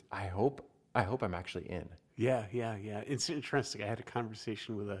hope I'm actually in." Yeah. It's interesting. I had a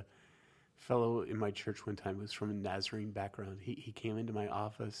conversation with a fellow in my church one time who was from a Nazarene background. He came into my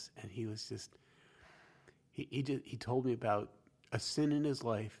office, and he was just, he told me about a sin in his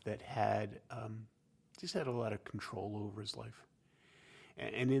life that had a lot of control over his life.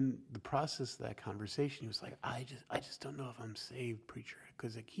 And in the process of that conversation, he was like, I just don't know if I'm saved, preacher,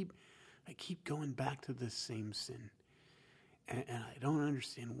 because I keep going back to this same sin. And I don't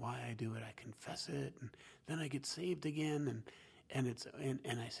understand why I do it. I confess it, and then I get saved again, and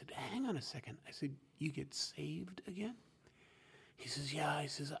I said, "Hang on a second." I said, "You get saved again?" He says, yeah. He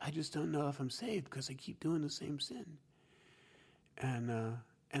says, I just don't know if I'm saved because I keep doing the same sin. And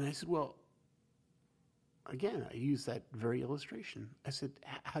I said, well, again, I used that very illustration. I said,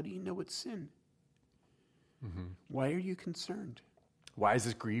 how do you know it's sin? Mm-hmm. Why are you concerned? Why does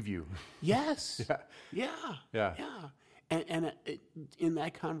this grieve you? Yes. Yeah. Yeah. And in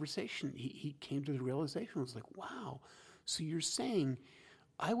that conversation, he came to the realization, it was like, wow, so you're saying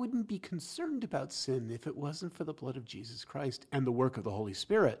I wouldn't be concerned about sin if it wasn't for the blood of Jesus Christ and the work of the Holy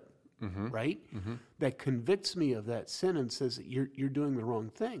Spirit, right? Mm-hmm. That convicts me of that sin and says that you're doing the wrong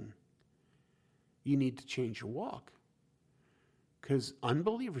thing. You need to change your walk. Because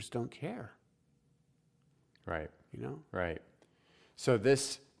unbelievers don't care. Right. You know? Right. So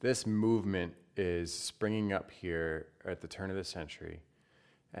this movement is springing up here at the turn of the century,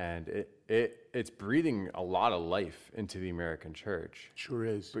 and it's breathing a lot of life into the American church. Sure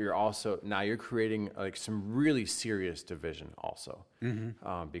is. But you're creating like some really serious division also,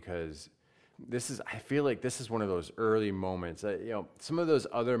 because I feel like this is one of those early moments. Some of those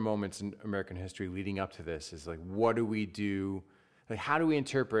other moments in American history leading up to this is like, what do we do? Like, how do we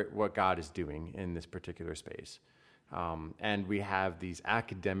interpret what God is doing in this particular space? And we have these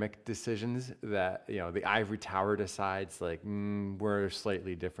academic decisions that, the ivory tower decides like, we're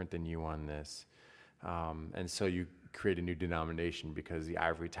slightly different than you on this. And so you create a new denomination because the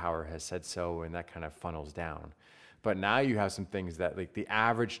ivory tower has said so, and that kind of funnels down. But now you have some things that like the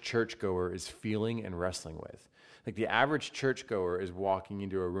average churchgoer is feeling and wrestling with. Like the average churchgoer is walking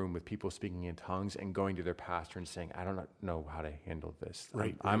into a room with people speaking in tongues and going to their pastor and saying, I don't know how to handle this.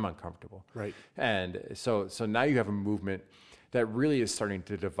 Right. I'm uncomfortable. Right. And so now you have a movement that really is starting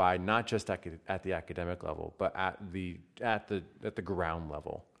to divide, not just at the academic level, but at the ground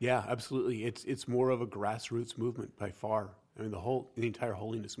level. Yeah, absolutely. It's more of a grassroots movement by far. I mean, the entire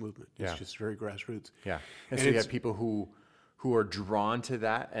holiness movement is just very grassroots. Yeah. And so you have people who are drawn to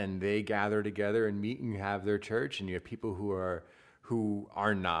that, and they gather together and meet and have their church, and you have people who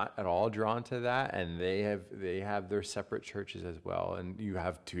are not at all drawn to that, and they have their separate churches as well, and you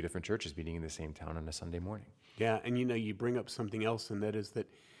have two different churches meeting in the same town on a Sunday morning. Yeah, and you bring up something else, and that is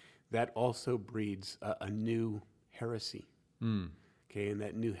that also breeds a new heresy. Okay, and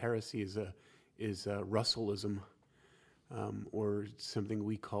that new heresy is Russellism. Or something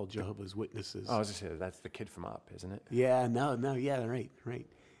we call Jehovah's Witnesses. Oh, I was just saying, that's the kid from Up, isn't it? Yeah, no, yeah, right.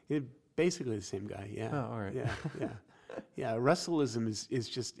 Basically the same guy, yeah. Oh, all right. Yeah, Russellism is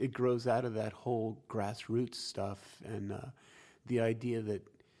just, it grows out of that whole grassroots stuff, and the idea that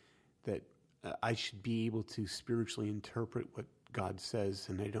I should be able to spiritually interpret what God says,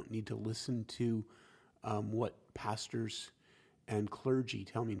 and I don't need to listen to what pastors and clergy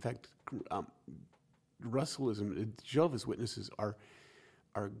tell me. In fact, Russellism, Jehovah's Witnesses are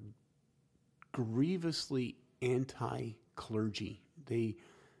grievously anti-clergy. They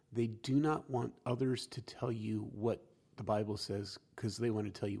do not want others to tell you what the Bible says because they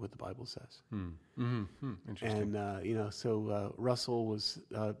want to tell you what the Bible says. Interesting. And so Russell was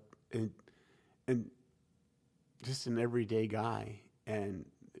and just an everyday guy, and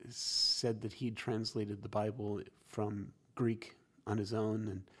said that he'd translated the Bible from Greek on his own.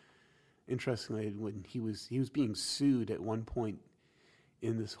 And interestingly, when he was being sued at one point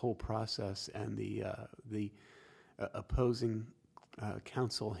in this whole process, and the opposing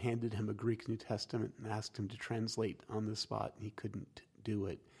counsel handed him a Greek New Testament and asked him to translate on the spot, and he couldn't do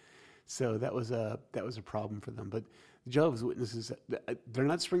it. So that was a problem for them. But the Jehovah's Witnesses, they're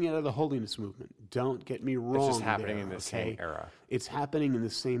not springing out of the holiness movement. Don't get me wrong. It's just happening in the same era. It's happening in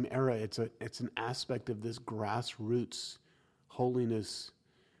the same era. It's an aspect of this grassroots holiness,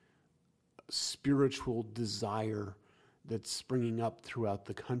 spiritual desire that's springing up throughout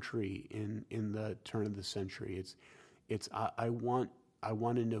the country in the turn of the century. I want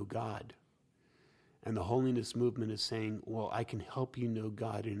to know God. And the holiness movement is saying, well, I can help you know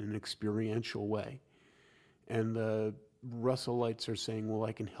God in an experiential way. And the Russellites are saying, well,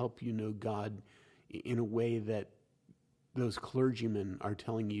 I can help you know God in a way that those clergymen are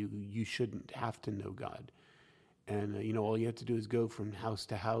telling you you shouldn't have to know God. And, all you have to do is go from house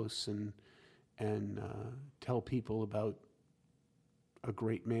to house and tell people about a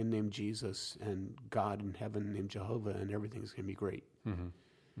great man named Jesus and God in heaven named Jehovah, and everything's going to be great.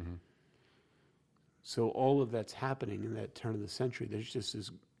 Mm-hmm. Mm-hmm. So all of that's happening in that turn of the century. There's just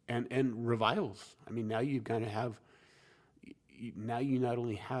this, and revivals. I mean, now you've got to have, now you not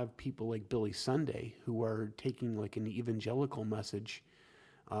only have people like Billy Sunday who are taking like an evangelical message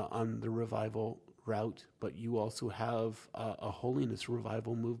on the revival route, but you also have a holiness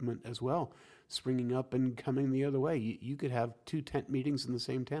revival movement as well, springing up and coming the other way. You could have two tent meetings in the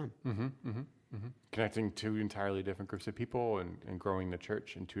same town. Mm-hmm, mm-hmm. Connecting two entirely different groups of people and growing the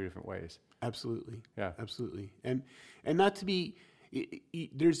church in two different ways. Absolutely. Yeah. Absolutely. And not to be,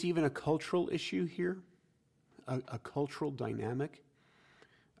 there's even a cultural issue here, a cultural dynamic.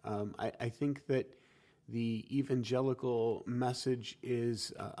 I think that the evangelical message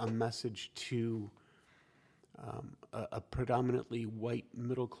is a message to a predominantly white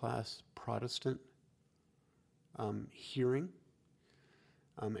middle-class Protestant hearing.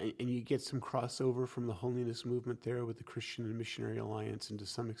 And you get some crossover from the holiness movement there with the Christian and Missionary Alliance and to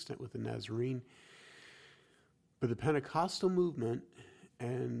some extent with the Nazarene. But the Pentecostal movement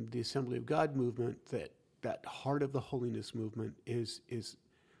and the Assembly of God movement, that heart of the holiness movement is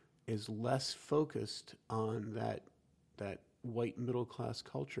less focused on that white middle class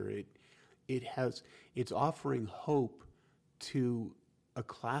culture. It's offering hope to a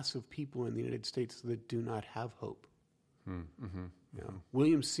class of people in the United States that do not have hope.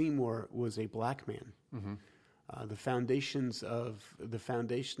 William Seymour was a black man. The foundations of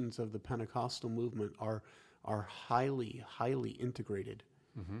the Pentecostal movement are highly integrated.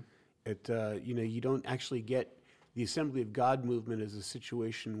 You don't actually get the Assembly of God movement as a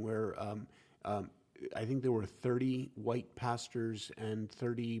situation where I think there were 30 white pastors and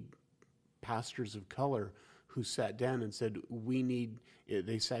 30 pastors of color who sat down and said,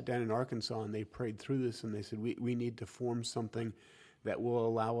 they sat down in Arkansas and they prayed through this and they said, we need to form something that will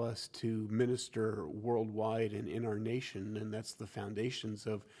allow us to minister worldwide and in our nation. And that's the foundations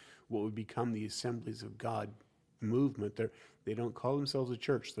of what would become the Assemblies of God movement. They don't call themselves a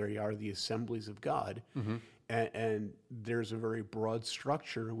church. They are the Assemblies of God. And there's a very broad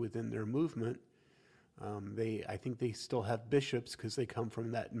structure within their movement. I think they still have bishops because they come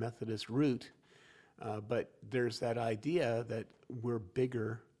from that Methodist root. But there's that idea that we're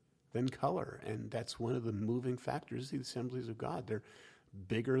bigger than color, and that's one of the moving factors of the Assemblies of God. They're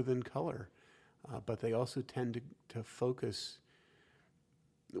bigger than color, but they also tend to focus,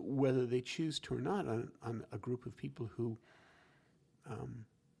 whether they choose to or not, on a group of people who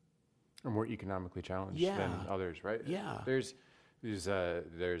are more economically challenged Yeah. than others, right? Yeah. There's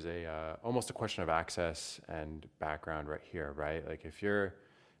almost a question of access and background right here, right? Like if you're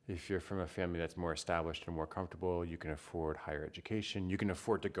from a family that's more established and more comfortable, you can afford higher education. You can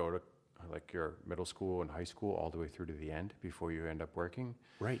afford to go to like your middle school and high school all the way through to the end before you end up working.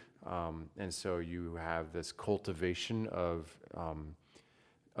 Right. And so you have this cultivation of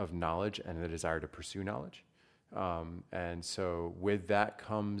knowledge and the desire to pursue knowledge. And so with that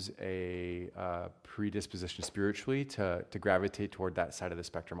comes a predisposition spiritually to gravitate toward that side of the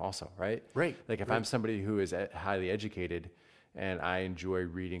spectrum also, right? Right. Like if I'm somebody who is highly educated and I enjoy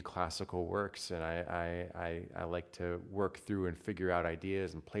reading classical works and I like to work through and figure out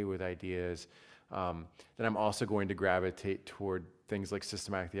ideas and play with ideas, then I'm also going to gravitate toward things like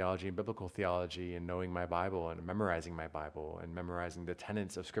systematic theology and biblical theology and knowing my Bible and memorizing my Bible and memorizing the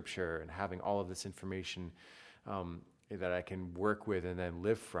tenets of Scripture and having all of this information that I can work with and then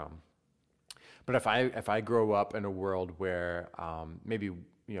live from. But if I grow up in a world where maybe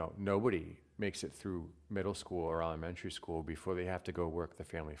nobody makes it through middle school or elementary school before they have to go work the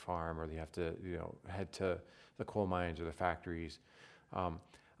family farm or they have to head to the coal mines or the factories, I'm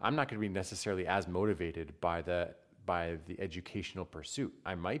not going to be necessarily as motivated by the educational pursuit.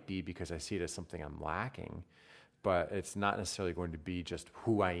 I might be because I see it as something I'm lacking, but it's not necessarily going to be just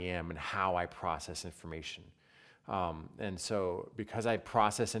who I am and how I process information. And so because I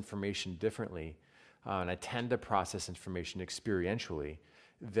process information differently, and I tend to process information experientially,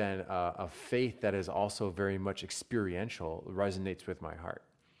 then a faith that is also very much experiential resonates with my heart.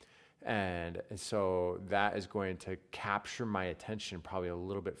 And so that is going to capture my attention probably a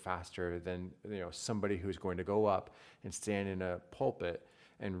little bit faster than somebody who's going to go up and stand in a pulpit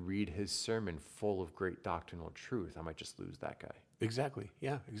and read his sermon full of great doctrinal truth. I might just lose that guy. Exactly.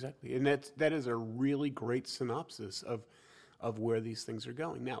 Yeah, exactly. And that is a really great synopsis of where these things are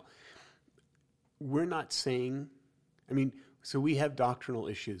going. Now, we're not saying, so we have doctrinal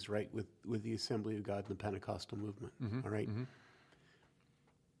issues, right, with the Assembly of God and the Pentecostal movement, all right?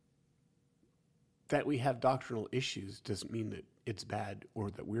 That we have doctrinal issues doesn't mean that it's bad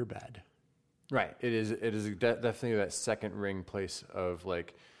or that we're bad. Right. It is definitely that second ring place of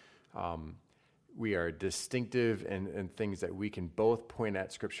we are distinctive and things that we can both point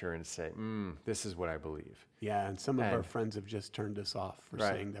at Scripture and say, this is what I believe. Yeah, and some of our friends have just turned us off for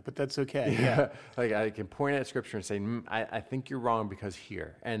right. saying that, but that's okay. Yeah. Like I can point at Scripture and say, I think you're wrong because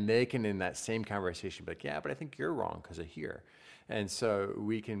here. And they can, in that same conversation, be like, yeah, but I think you're wrong because of here. And so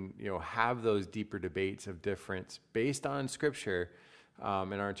we can, have those deeper debates of difference based on Scripture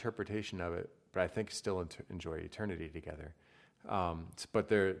and our interpretation of it, but I think still enjoy eternity together. But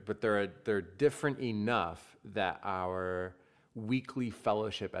they're different enough that our weekly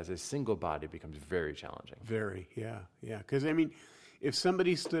fellowship as a single body becomes very challenging. Very, yeah. Because, I mean, if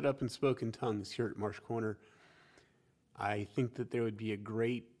somebody stood up and spoke in tongues here at Marsh Corner, I think that there would be a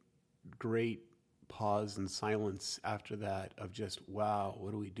great pause and silence after that of just, wow,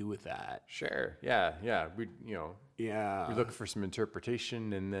 what do we do with that? Sure. Yeah. We look for some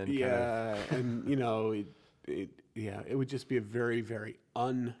interpretation and then and it would just be a very, very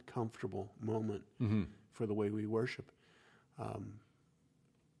uncomfortable moment for the way we worship.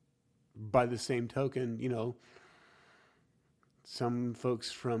 By the same token, some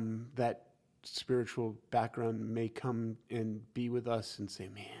folks from that spiritual background may come and be with us and say,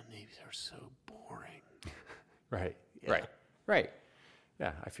 man, these are so boring. Right.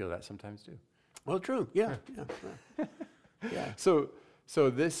 Yeah, I feel that sometimes too. Well, true. Yeah. So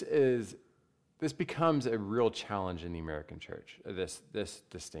this becomes a real challenge in the American church, this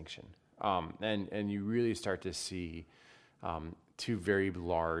distinction. And you really start to see two very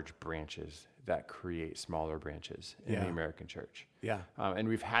large branches that create smaller branches in the American church. Yeah. And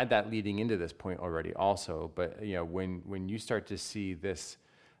we've had that leading into this point already also, but when you start to see this,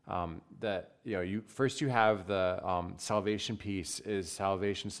 you have the salvation piece. Is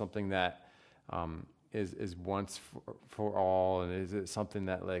salvation something that is once for all, and is it something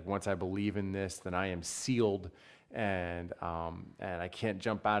that, like, once I believe in this, then I am sealed, and I can't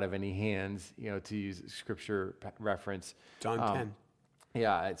jump out of any hands, to use scripture reference. John 10.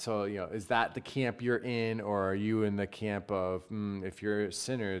 Yeah, so is that the camp you're in, or are you in the camp of if you're a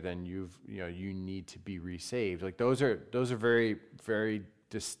sinner, then you need to be resaved? Like those are very, very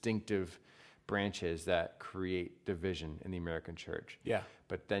distinctive branches that create division in the American church. Yeah.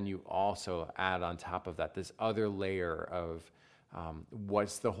 But then you also add on top of that this other layer of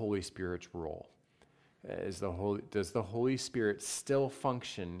what's the Holy Spirit's role? Does the Holy Spirit still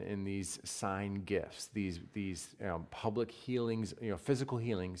function in these sign gifts, these public healings, physical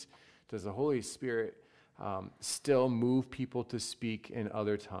healings? Does the Holy Spirit still move people to speak in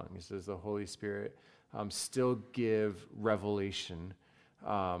other tongues? Does the Holy Spirit still give revelation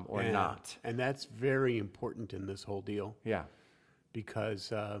or not? And that's very important in this whole deal. Yeah,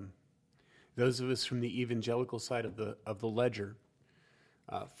 because those of us from the evangelical side of the ledger,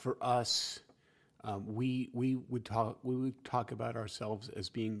 for us. We would talk about ourselves as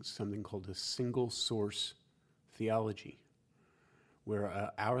being something called a single source theology,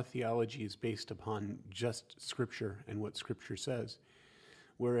 where our theology is based upon just Scripture and what Scripture says.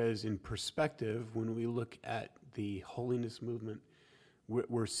 Whereas in perspective, when we look at the holiness movement,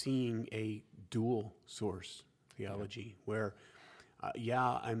 we're seeing a dual source theology, where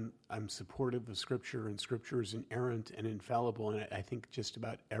I'm supportive of Scripture, and Scripture is inerrant and infallible, and I think just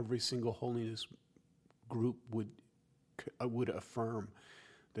about every single holiness group would affirm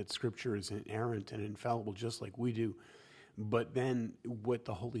that Scripture is inerrant and infallible, just like we do. But then what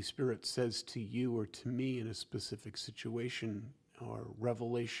the Holy Spirit says to you or to me in a specific situation or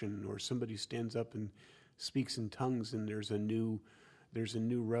revelation, or somebody stands up and speaks in tongues and there's a new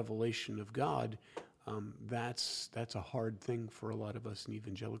revelation of God, that's a hard thing for a lot of us in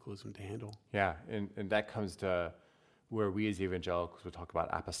evangelicalism to handle. Yeah, and that comes to where we as evangelicals would talk about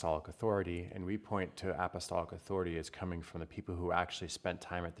apostolic authority, and we point to apostolic authority as coming from the people who actually spent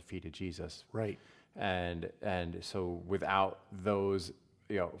time at the feet of Jesus. Right. And so without those,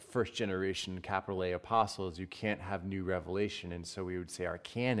 first generation capital A apostles, you can't have new revelation. And so we would say our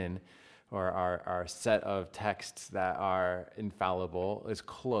canon, or our set of texts that are infallible, is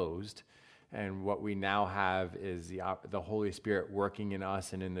closed. And what we now have is the Holy Spirit working in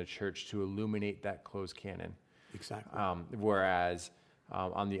us and in the church to illuminate that closed canon. Exactly. Whereas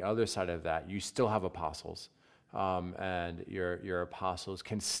on the other side of that, you still have apostles, and your apostles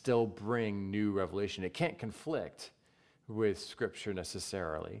can still bring new revelation. It can't conflict with Scripture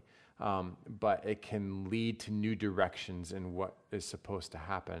necessarily, but it can lead to new directions in what is supposed to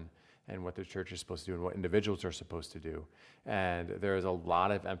happen and what the church is supposed to do and what individuals are supposed to do. And there is a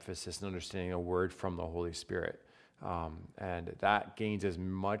lot of emphasis in understanding a word from the Holy Spirit, and that gains as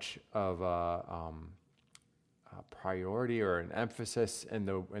much of a priority or an emphasis in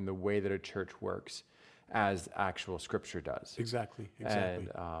the way that a church works as actual Scripture does. Exactly. And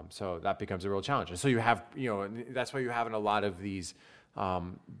so that becomes a real challenge. And so you have, that's why you have in a lot of these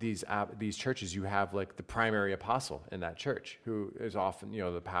churches, you have like the primary apostle in that church, who is often,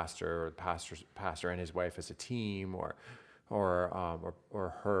 the pastor and his wife as a team, or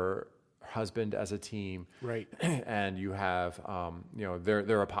her husband as a team, Right. and you have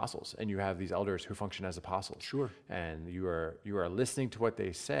they're apostles, and you have these elders who function as apostles. Sure. And you are listening to what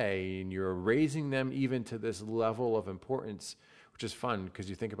they say, and you're raising them even to this level of importance, which is fun because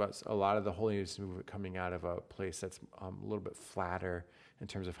you think about a lot of the holiness movement coming out of a place that's a little bit flatter in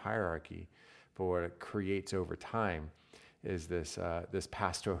terms of hierarchy, but what it creates over time is this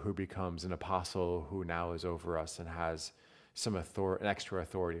pastor who becomes an apostle who now is over us and has some an extra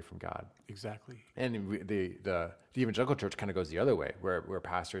authority from God. Exactly. And the evangelical church kind of goes the other way, where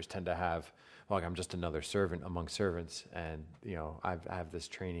pastors tend to have, well, I'm just another servant among servants, and I have this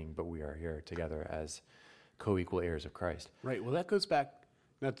training, but we are here together as co-equal heirs of Christ. Right. Well, that goes back.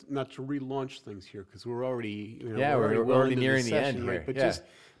 Not to relaunch things here because we're already we're already nearing the end here. Right? But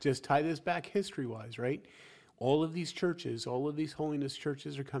just tie this back history-wise, right? All of these churches, all of these holiness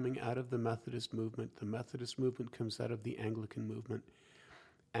churches are coming out of the Methodist movement. The Methodist movement comes out of the Anglican movement.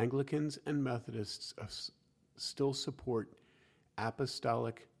 Anglicans and Methodists still support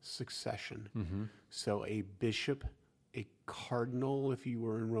apostolic succession. Mm-hmm. So a bishop, a cardinal, if you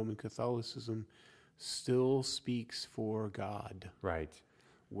were in Roman Catholicism, still speaks for God. Right.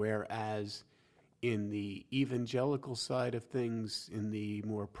 Whereas in the evangelical side of things, in the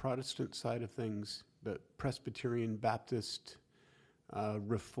more Protestant side of things, the Presbyterian, Baptist,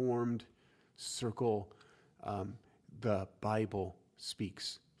 Reformed circle, the Bible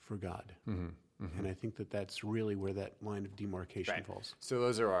speaks for God. Mm-hmm. Mm-hmm. And I think that's really where that line of demarcation falls. So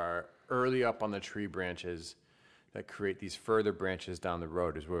those are our early up on the tree branches that create these further branches down the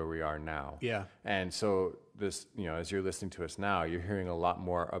road is where we are now. Yeah. And so this, as you're listening to us now, you're hearing a lot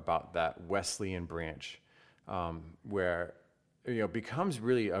more about that Wesleyan branch, where becomes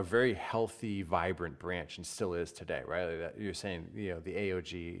really a very healthy, vibrant branch, and still is today, right? That you're saying, the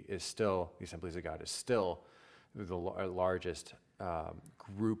AOG is still, the Assemblies of God is still the largest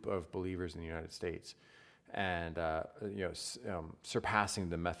group of believers in the United States, and surpassing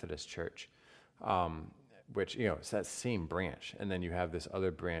the Methodist Church, which it's that same branch. And then you have this other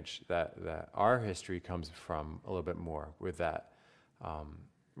branch that our history comes from a little bit more with that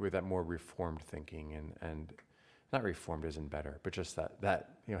more reformed thinking and. Not reformed isn't better, but just that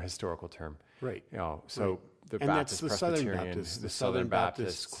historical term, right? So right. The and Baptist, that's the Southern Baptists. The Southern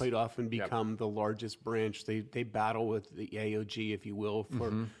Baptists quite often become the largest branch. They battle with the AOG, if you will,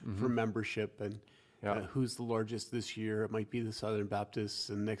 for membership and who's the largest this year. It might be the Southern Baptists,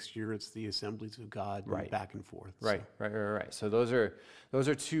 and next year it's the Assemblies of God, and back and forth. Right. So those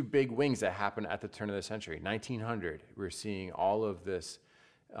are two big wings that happened at the turn of the century, 1900. We're seeing all of this.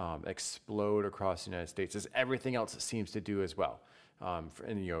 Explode across the United States as everything else seems to do as well.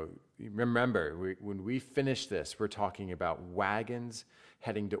 Remember, when we finish this, we're talking about wagons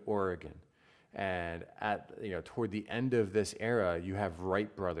heading to Oregon. And toward the end of this era, you have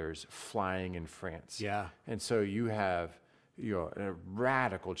Wright brothers flying in France. Yeah. And so you have a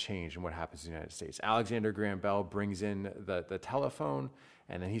radical change in what happens in the United States. Alexander Graham Bell brings in the telephone,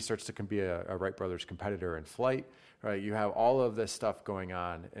 and then he starts to be a Wright brothers competitor in flight. Right, you have all of this stuff going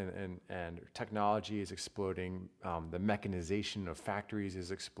on, and technology is exploding. The mechanization of factories is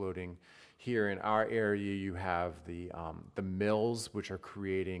exploding. Here in our area, you have the mills, which are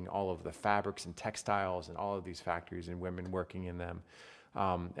creating all of the fabrics and textiles, and all of these factories and women working in them.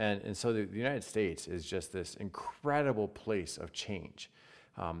 And so the United States is just this incredible place of change.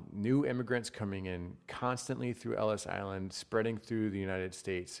 New immigrants coming in constantly through Ellis Island, spreading through the United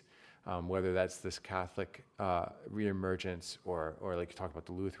States. Whether that's this Catholic reemergence or like you talk about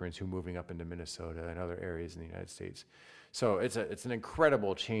the Lutherans who are moving up into Minnesota and other areas in the United States. So it's an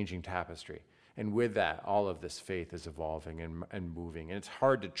incredible changing tapestry. And with that, all of this faith is evolving and moving. And it's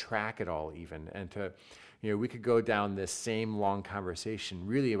hard to track it all even. And we could go down this same long conversation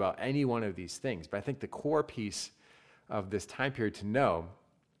really about any one of these things. But I think the core piece of this time period to know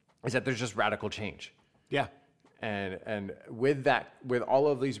is that there's just radical change. Yeah. And with that, with all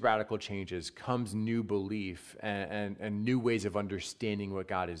of these radical changes comes new belief and new ways of understanding what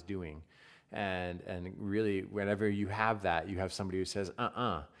God is doing. And really, whenever you have that, you have somebody who says,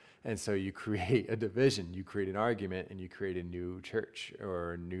 And so you create a division, you create an argument, and you create a new church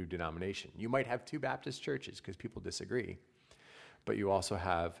or a new denomination. You might have two Baptist churches because people disagree, but you also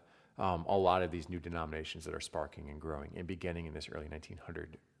have a lot of these new denominations that are sparking and growing and beginning in this early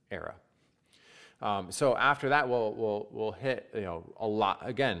 1900 era. So after that, we'll hit a lot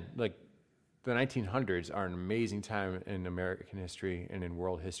again. Like the 1900s are an amazing time in American history and in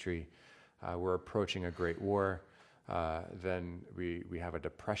world history. We're approaching a Great War. Then we have a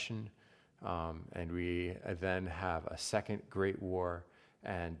Depression, and we then have a second Great War,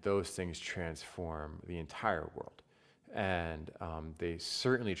 and those things transform the entire world. and they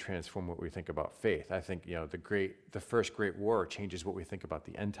certainly transform what we think about faith. I think the first great war changes what we think about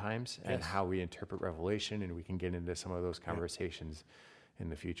the end times and how we interpret Revelation, and we can get into some of those conversations in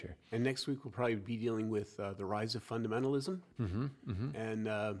the future. And next week we'll probably be dealing with the rise of fundamentalism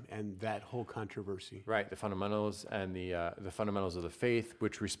and that whole controversy. Right, the fundamentals and the fundamentals of the faith,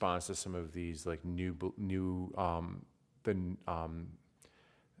 which responds to some of these like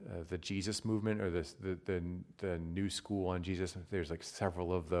the Jesus movement, or the new school on Jesus. There's like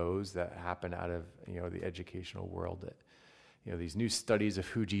several of those that happen out of the educational world, that these new studies of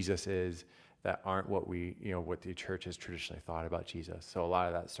who Jesus is that aren't what what the church has traditionally thought about Jesus. So a lot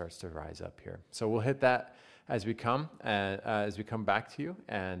of that starts to rise up here. So we'll hit that as we come back to you,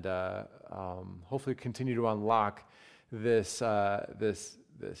 and hopefully continue to unlock this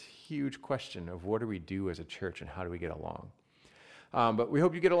huge question of what do we do as a church and how do we get along. But we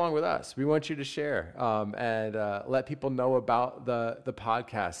hope you get along with us. We want you to share and let people know about the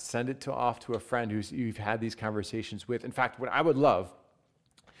podcast. Send it off to a friend who you've had these conversations with. In fact, what I would love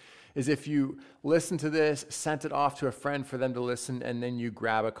is if you listen to this, sent it off to a friend for them to listen, and then you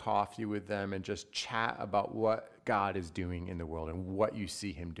grab a coffee with them and just chat about what God is doing in the world and what you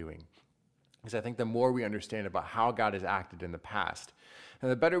see him doing. Because I think the more we understand about how God has acted in the past,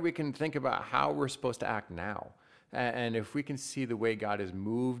 and the better we can think about how we're supposed to act now. And if we can see the way God has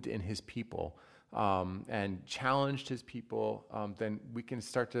moved in his people and challenged his people, then we can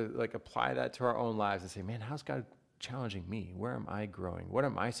start to apply that to our own lives and say, man, how's God challenging me? Where am I growing? What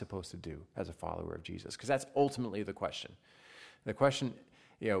am I supposed to do as a follower of Jesus? Because that's ultimately the question. The question,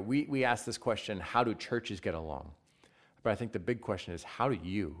 we ask this question, how do churches get along? But I think the big question is, how do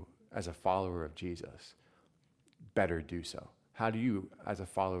you, as a follower of Jesus, better do so? How do you, as a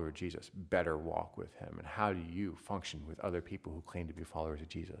follower of Jesus, better walk with him? And how do you function with other people who claim to be followers of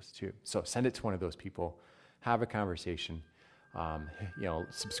Jesus too? So send it to one of those people, have a conversation,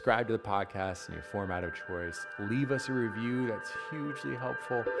 subscribe to the podcast in your format of choice, leave us a review. That's hugely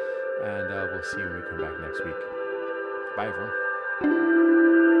helpful. And we'll see you when we come back next week. Bye, everyone.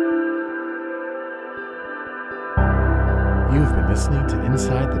 You've been listening to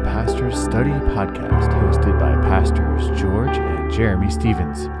Inside the Pastor's Study podcast, hosted by Pastors George and Jeremy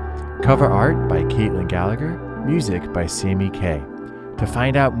Stevens. Cover art by Caitlin Gallagher, music by Sammy Kay. To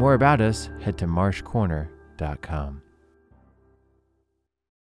find out more about us, head to marshcorner.com.